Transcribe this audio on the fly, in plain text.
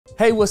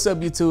Hey, what's up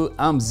YouTube?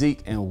 I'm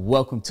Zeke and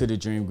welcome to the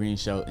Dream Green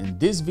Show. In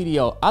this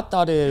video, I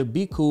thought it'd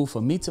be cool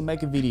for me to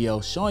make a video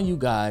showing you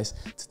guys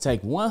to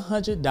take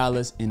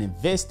 $100 and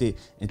invest it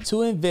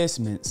into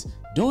investments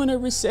during a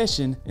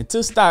recession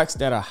into stocks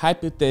that are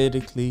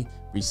hypothetically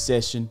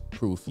recession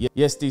proof.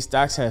 Yes, these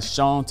stocks have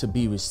shown to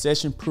be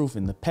recession proof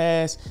in the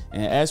past,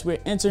 and as we're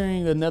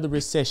entering another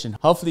recession,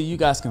 hopefully you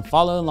guys can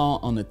follow along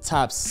on the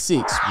top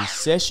 6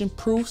 recession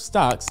proof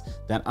stocks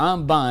that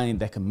I'm buying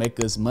that can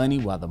make us money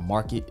while the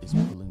market is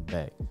pulling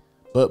back.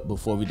 But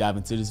before we dive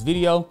into this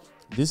video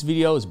is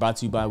brought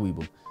to you by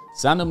Webull.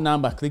 Sign up now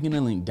by clicking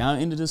the link down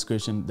in the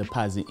description,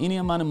 deposit any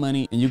amount of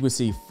money, and you can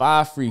receive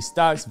 5 free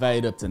stocks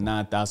valued up to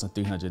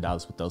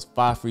 $9,300. With those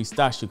 5 free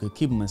stocks, you could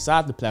keep them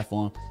inside the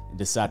platform and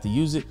decide to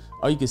use it,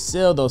 or you can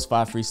sell those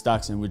 5 free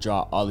stocks and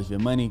withdraw all of your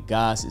money.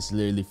 Guys, it's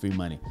literally free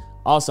money.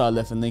 Also, I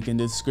left a link in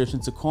the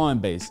description to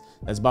Coinbase.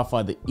 That's by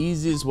far the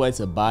easiest way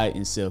to buy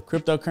and sell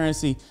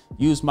cryptocurrency.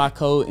 Use my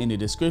code in the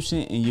description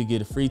and you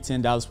get a free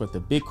 $10 worth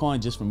of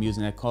Bitcoin just from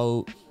using that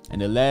code. And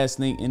the last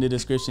link in the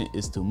description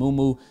is to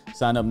Moomoo.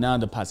 Sign up now,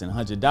 deposit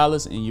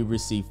 $100 and you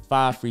receive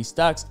 5 free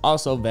stocks,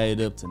 also valued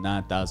up to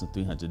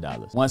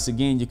 $9,300. Once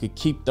again, you could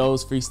keep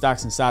those free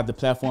stocks inside the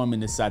platform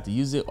and decide to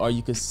use it, or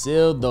you could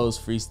sell those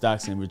free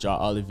stocks and withdraw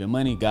all of your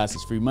money. Guys,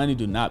 it's free money.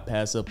 Do not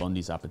pass up on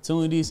these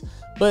opportunities.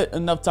 But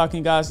enough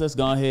talking, guys. Let's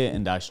go ahead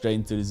and dive straight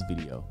into this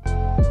video.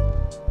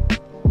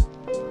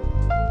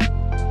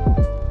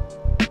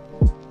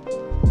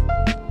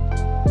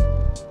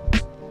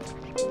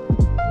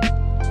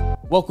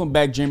 Welcome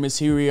back, Dreamers.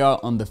 Here we are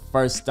on the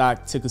first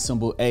stock, ticker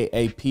symbol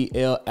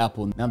AAPL,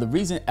 Apple. Now, the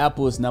reason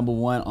Apple is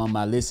 #1 on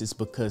my list is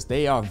because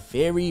they are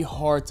very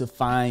hard to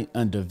find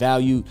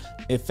undervalued.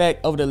 In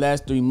fact, over the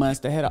last 3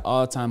 months, they had an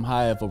all-time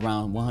high of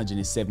around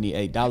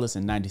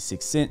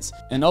 $178.96.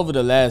 And over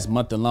the last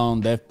month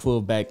alone, they've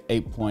pulled back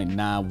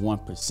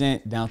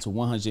 8.91% down to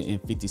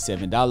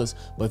 $157.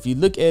 But if you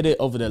look at it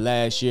over the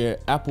last year,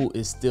 Apple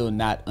is still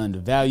not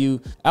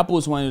undervalued. Apple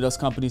is one of those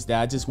companies that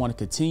I just want to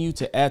continue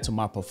to add to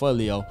my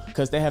portfolio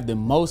because they have the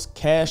most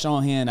cash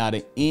on hand out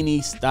of any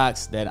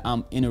stocks that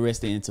I'm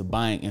interested into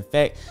buying. In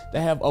fact,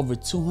 they have over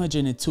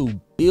 $202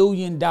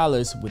 billion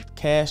with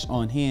cash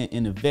on hand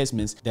in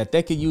investments that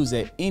they could use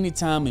at any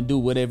time and do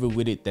whatever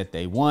with it that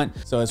they want.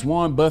 So as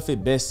Warren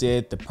Buffett best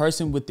said, the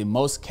person with the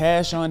most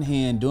cash on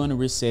hand during a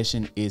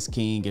recession is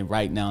king. And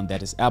right now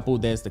that is Apple.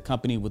 That's the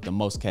company with the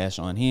most cash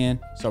on hand.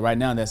 So right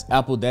now that's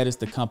Apple. That is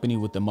the company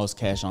with the most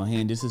cash on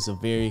hand. This is a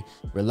very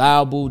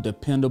reliable,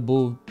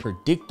 dependable,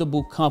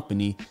 predictable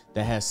company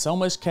that has so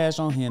much cash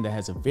on hand, that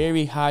has a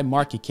very high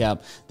market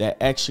cap, that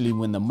actually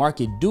when the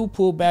market do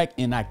pull back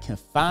and I can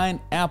find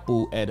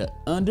Apple at an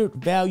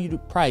undervalued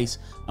price,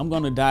 I'm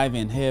going to dive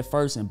in head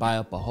first and buy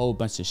up a whole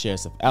bunch of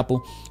shares of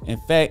Apple. In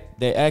fact,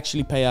 they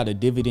actually pay out a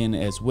dividend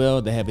as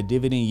well. They have a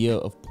dividend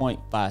yield of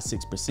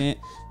 0.56%.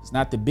 It's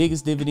not the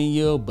biggest dividend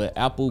yield, but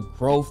Apple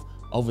growth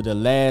over the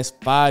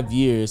last 5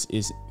 years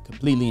is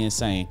completely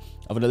insane.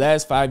 Over the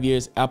last 5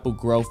 years, Apple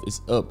growth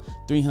is up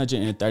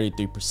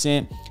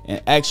 333%.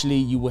 And actually,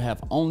 you will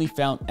have only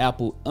found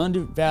Apple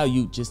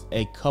undervalued just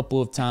a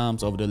couple of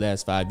times over the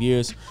last 5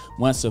 years.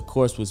 Once, of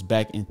course, was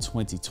back in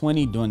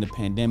 2020 during the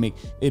pandemic.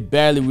 It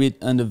barely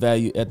reached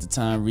undervalued at the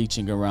time,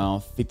 reaching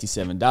around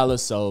 $57.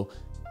 So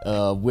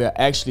we're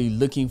actually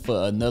looking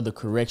for another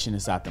correction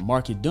inside the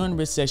market during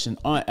recession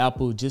on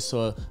Apple, just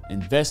so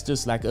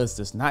investors like us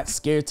that's not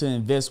scared to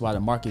invest while the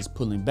market is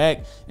pulling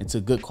back into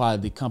good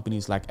quality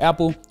companies like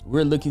Apple.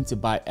 We're looking to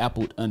buy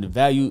Apple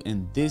undervalued,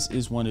 and this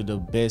is one of the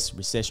best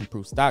recession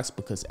proof stocks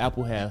because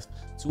Apple has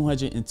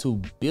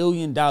 $202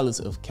 billion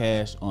of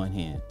cash on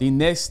hand. The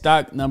next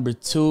stock, number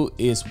 2,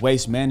 is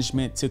Waste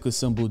Management, ticker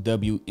symbol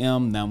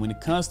WM. Now, when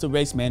it comes to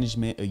Waste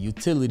Management, a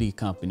utility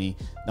company,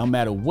 no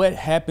matter what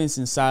happens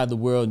inside the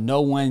world,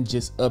 no one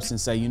just ups and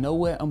say, you know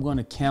what, I'm going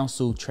to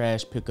cancel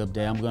trash pickup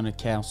day. I'm going to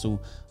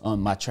cancel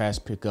my trash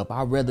pickup.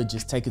 I'd rather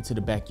just take it to the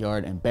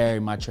backyard and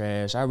bury my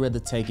trash. I'd rather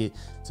take it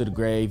to the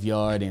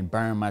graveyard and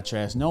burn my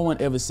trash. No one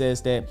ever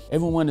says that.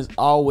 Everyone is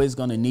always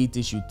going to need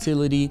this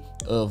utility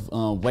of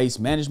waste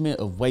management,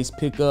 of waste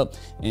pickup.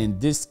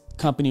 And this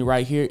company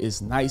right here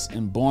is nice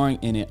and boring,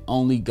 and it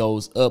only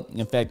goes up.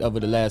 In fact, over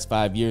the last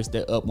 5 years,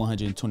 they're up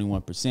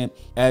 121%.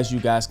 As you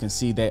guys can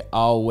see, they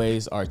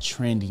always are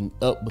trending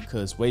up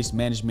because Waste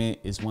Management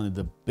is one of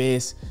the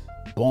best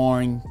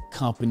boring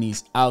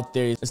companies out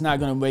there. It's not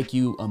going to make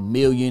you a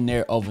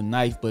millionaire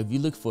overnight, but if you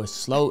look for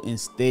slow and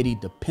steady,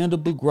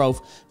 dependable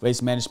growth,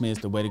 Waste Management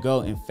is the way to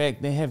go. In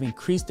fact, they have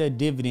increased their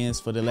dividends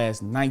for the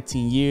last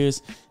 19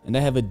 years, and they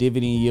have a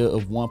dividend yield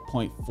of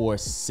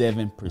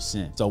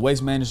 1.47%. So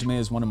Waste Management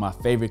is one of my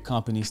favorite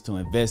companies to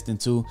invest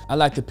into. I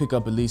like to pick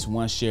up at least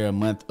 1 share a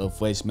month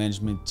of Waste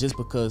Management just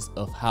because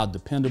of how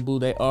dependable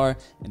they are,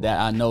 and that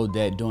I know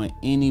that during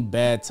any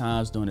bad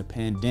times during the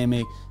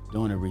pandemic,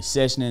 during a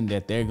recession and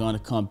that they're going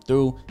to come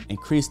through,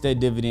 increase their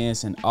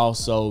dividends, and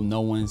also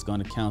no one's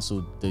going to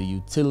cancel the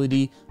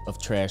utility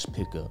of trash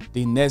pickup.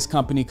 The next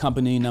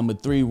company number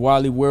 3,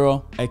 Wally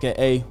World,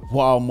 aka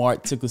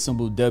Walmart, ticker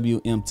symbol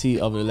WMT.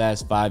 Over the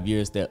last 5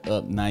 years, they're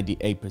up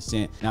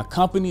 98%. Now,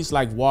 companies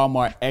like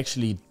Walmart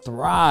actually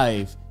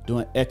thrive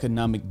during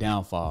economic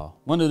downfall.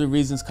 One of the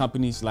reasons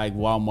companies like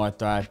Walmart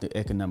thrive through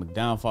economic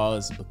downfall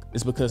is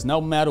because no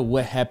matter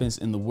what happens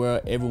in the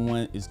world,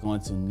 everyone is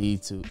going to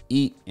need to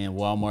eat, and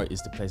Walmart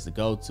is the place to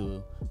go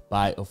to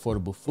buy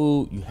affordable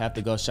food. You have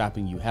to go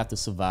shopping, you have to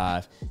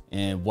survive,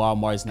 and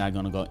Walmart is not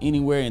going to go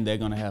anywhere, and they're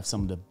going to have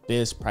some of the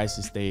best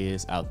prices there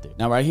is out there.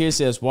 Now right here it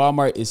says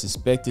Walmart is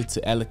expected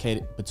to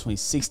allocate between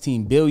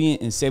 $16 billion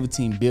and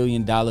 $17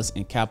 billion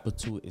in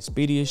capital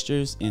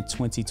expenditures in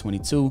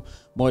 2022,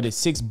 more than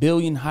 $6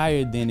 billion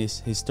higher than its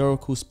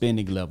historical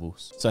spending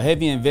levels. So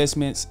heavy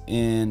investments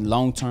in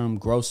long-term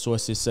growth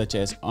sources such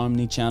as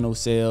omni-channel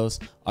sales,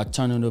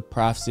 alternative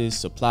processes,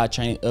 supply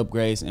chain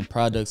upgrades, and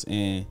products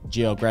and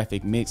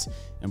geographic mix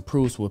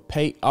improves will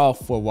pay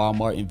off for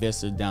Walmart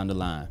investors down the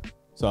line.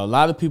 So a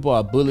lot of people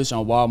are bullish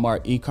on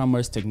Walmart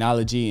e-commerce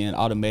technology and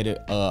automated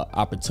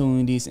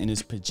opportunities, and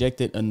it's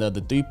projected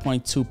another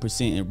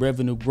 3.2% in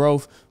revenue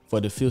growth for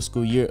the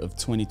fiscal year of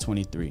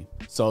 2023.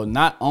 So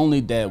not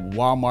only that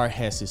Walmart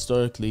has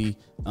historically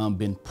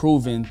been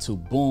proven to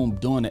boom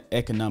during the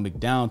economic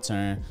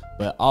downturn,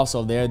 but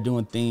also they're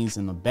doing things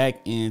in the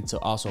back end to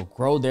also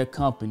grow their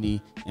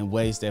company in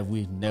ways that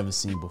we've never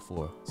seen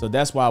before. So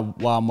that's why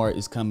Walmart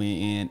is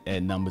coming in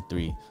at number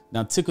 3.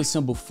 Now ticker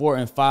symbol 4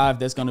 and 5,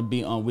 that's going to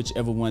be on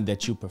whichever one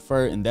that you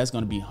prefer, and that's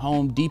going to be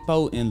Home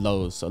Depot and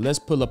Lowe's. So let's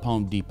pull up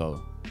Home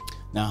Depot.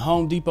 Now,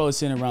 Home Depot is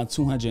sitting around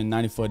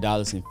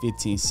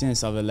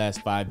 $294.15 over the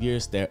last 5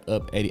 years. They're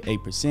up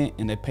 88%,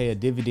 and they pay a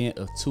dividend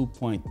of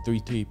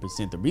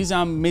 2.33%. The reason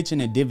I'm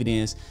mentioning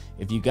dividends,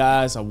 if you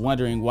guys are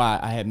wondering why,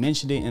 I had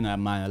mentioned it in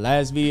my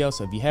last video.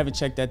 So if you haven't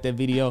checked out that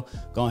video,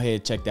 go ahead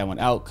and check that one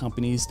out.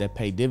 Companies that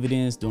pay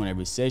dividends during a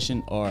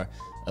recession are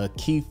a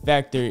key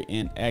factor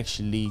in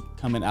actually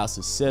coming out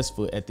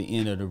successful at the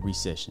end of the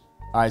recession.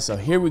 All right, so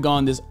here we go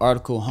on this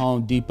article.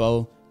 Home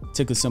Depot,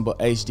 ticker symbol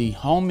HD.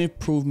 Home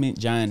improvement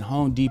giant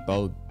Home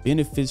Depot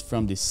benefits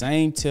from the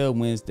same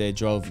tailwinds that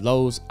drove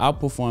Lowe's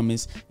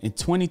outperformance in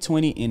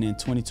 2020 and in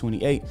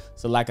 2028.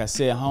 So like I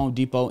said, Home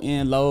Depot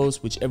and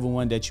Lowe's, whichever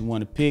one that you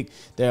want to pick,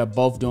 they're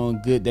both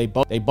doing good. They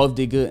both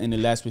did good in the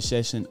last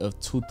recession of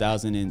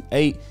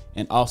 2008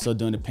 and also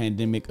during the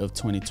pandemic of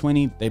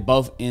 2020. They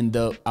both end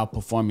up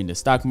outperforming the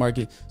stock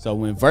market. So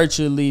when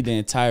virtually the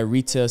entire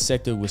retail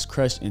sector was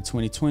crushed in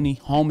 2020,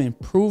 home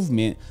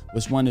improvement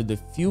was one of the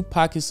few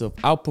pockets of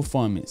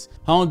outperformance.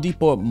 Home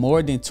Depot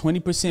more than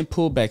 20%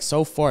 pullback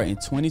so far in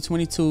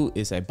 2022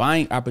 is a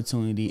buying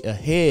opportunity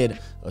ahead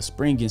of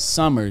spring and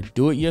summer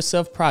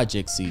do-it-yourself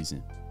project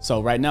season.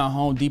 So right now,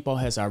 Home Depot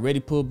has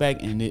already pulled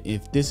back, and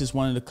if this is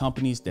one of the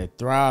companies that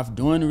thrive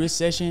during the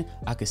recession,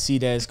 I could see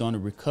that it's going to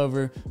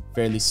recover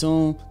fairly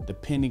soon,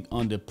 depending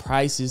on the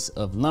prices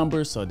of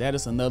lumber. So that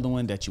is another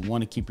one that you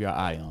want to keep your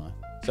eye on.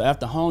 So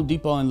after Home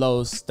Depot and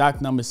Lowe's, stock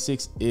number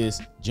 6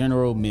 is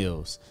General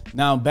Mills.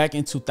 Now back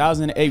in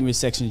 2008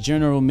 recession,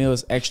 General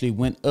Mills actually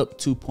went up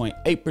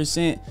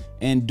 2.8%,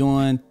 and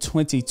during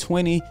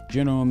 2020,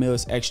 General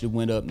Mills actually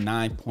went up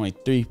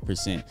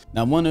 9.3%.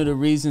 Now one of the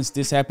reasons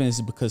this happens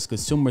is because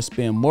consumers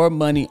spend more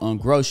money on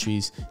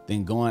groceries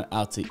than going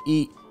out to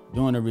eat.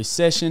 During a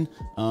recession,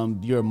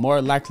 you're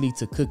more likely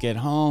to cook at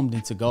home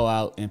than to go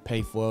out and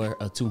pay for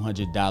a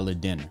 $200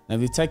 dinner. Now,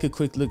 if you take a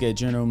quick look at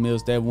General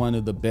Mills, they're one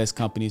of the best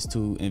companies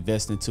to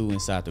invest into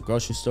inside the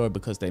grocery store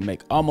because they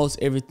make almost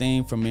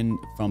everything from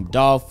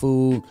dog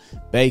food,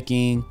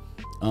 baking,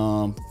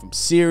 from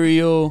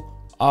cereal,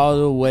 all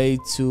the way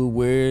to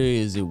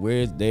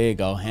there you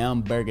go,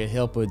 hamburger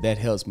helper. That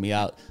helps me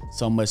out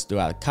so much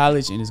throughout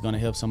college, and it's going to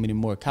help so many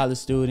more college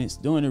students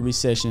during the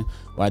recession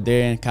while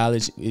they're in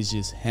college. It's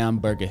just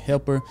hamburger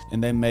helper,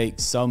 and they make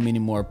so many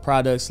more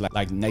products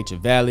like Nature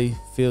Valley,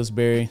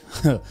 Pillsbury,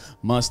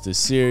 Monster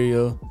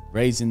cereal,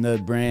 Raisin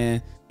Nut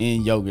brand,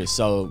 and yogurt.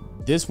 So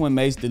this one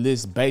makes the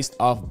list based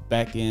off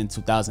back in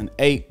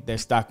 2008, their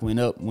stock went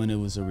up when it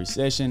was a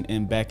recession,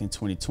 and back in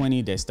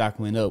 2020, their stock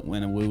went up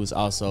when it was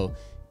also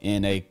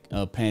in a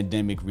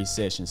pandemic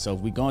recession. So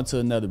if we go into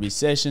another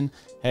recession,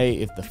 hey,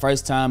 if the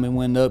first time it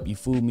went up, you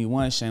fooled me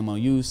once, shame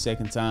on you.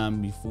 Second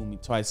time, you fooled me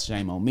twice,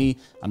 shame on me.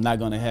 I'm not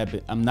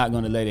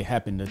gonna let it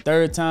happen the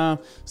third time.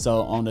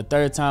 So on the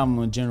third time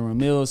on General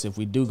Mills, if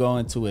we do go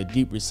into a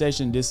deep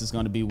recession, this is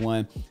gonna be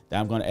one that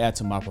I'm gonna add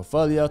to my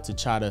portfolio to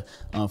try to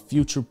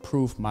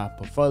future-proof my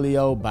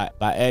portfolio by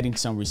adding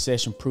some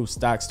recession-proof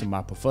stocks to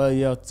my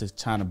portfolio to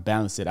try to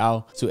balance it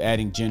out to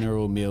adding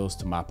General Mills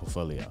to my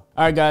portfolio.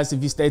 All right, guys,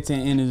 if you stay to the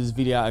end of this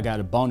video, I got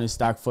a bonus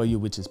stock for you,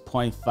 which is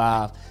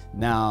 0.5.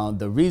 Now,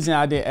 the reason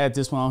I did add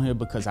this one on here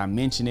because I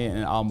mentioned it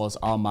in almost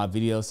all my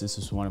videos. This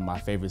is one of my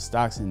favorite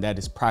stocks, and that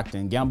is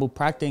Procter & Gamble.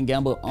 Procter &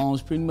 Gamble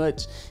owns pretty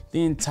much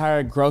the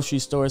entire grocery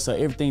store. So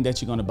everything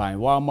that you're going to buy in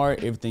Walmart,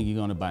 everything you're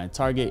going to buy in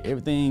Target,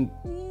 everything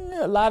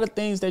a lot of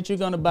things that you're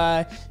gonna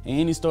buy in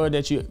any store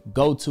that you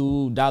go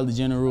to, Dollar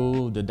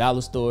General, the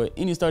dollar store,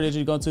 any store that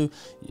you go to,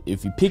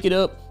 if you pick it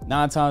up,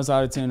 9 times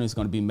out of 10 it's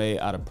gonna be made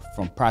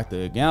from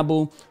Procter &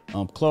 Gamble,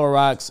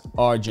 Clorox,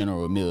 or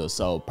General Mills.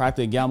 So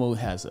Procter & Gamble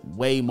has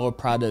way more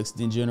products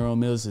than General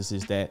Mills. This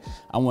is that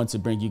I want to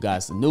bring you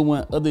guys a new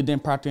one other than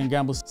Procter &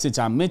 Gamble, since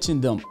I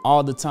mention them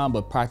all the time,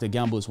 but Procter &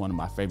 Gamble is one of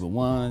my favorite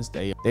ones.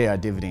 They are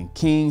dividend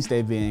kings.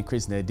 They've been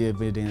increasing their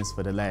dividends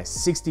for the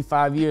last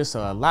 65 years,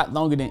 so a lot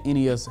longer than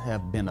any of us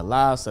have been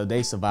alive. So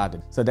they survived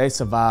it. So they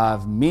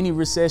survived many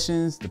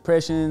recessions,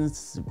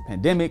 depressions,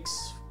 pandemics,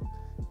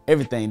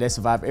 everything. They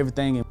survived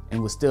everything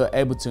and was still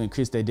able to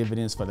increase their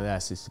dividends for the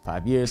last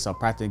 65 years. So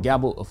Procter &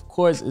 Gamble, of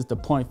course, is the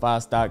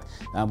 0.5 stock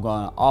that I'm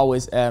going to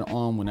always add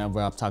on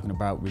whenever I'm talking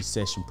about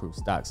recession-proof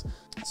stocks.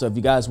 So if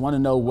you guys want to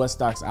know what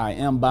stocks I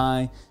am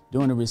buying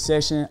during the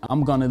recession,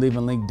 I'm going to leave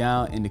a link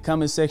down in the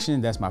comment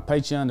section. That's my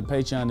Patreon, the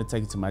Patreon to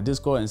take you to my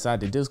Discord. Inside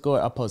the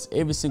Discord, I post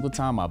every single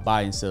time I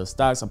buy and sell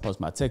stocks. I post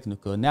my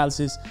technical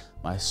analysis,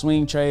 my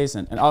swing trades,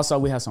 and also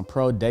we have some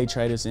pro day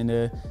traders in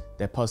there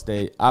that post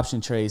their option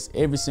trades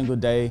every single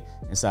day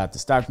inside the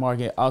stock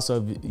market.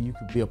 Also, you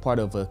could be a part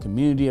of a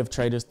community of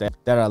traders that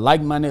are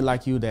like-minded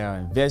like you, that are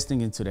investing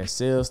into their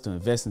sales, to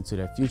invest into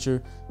their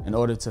future in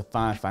order to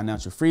find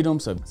financial freedom.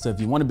 So if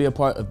you want to be a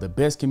part of the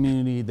best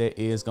community there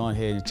is, go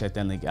ahead and check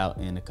that link out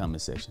in the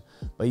comment section.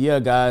 But yeah,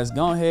 guys,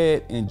 go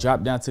ahead and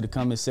drop down to the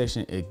comment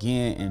section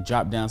again and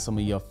drop down some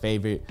of your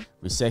favorite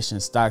recession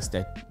stocks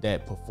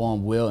that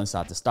perform well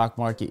inside the stock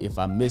market. If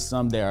I missed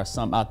some, there are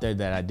some out there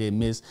that I did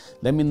miss.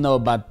 Let me know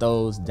about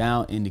those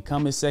down in the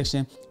comment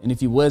section. And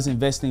if you was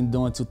investing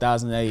during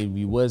 2008, if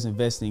you was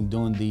investing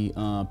during the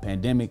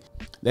pandemic,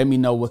 let me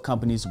know what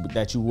companies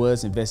that you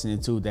was investing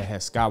into that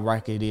has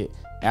skyrocketed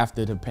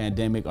after the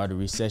pandemic or the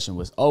recession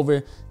was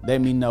over.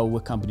 Let me know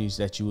what companies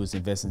that you was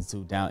investing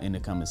into down in the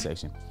comment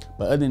section.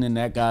 But other than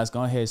that, guys,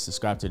 go ahead and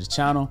subscribe to the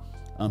channel.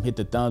 Hit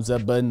the thumbs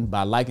up button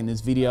by liking this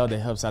video. That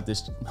helps out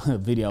this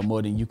video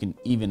more than you can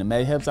even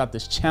imagine. It helps out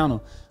this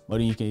channel more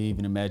than you can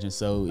even imagine.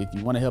 So if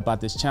you want to help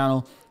out this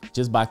channel,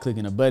 just by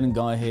clicking a button,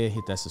 go ahead,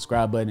 hit that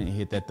subscribe button and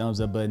hit that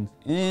thumbs up button.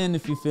 And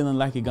if you're feeling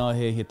like it, go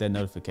ahead, hit that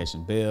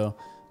notification bell.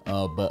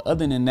 But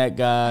other than that,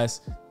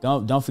 guys,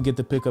 don't forget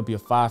to pick up your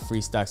 5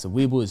 free stocks of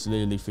Webull. It's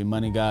literally free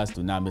money, guys.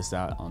 Do not miss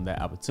out on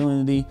that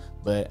opportunity.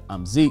 But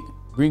I'm Zeke,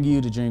 bringing you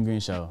the Dream Green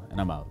Show,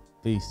 and I'm out.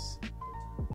 Peace.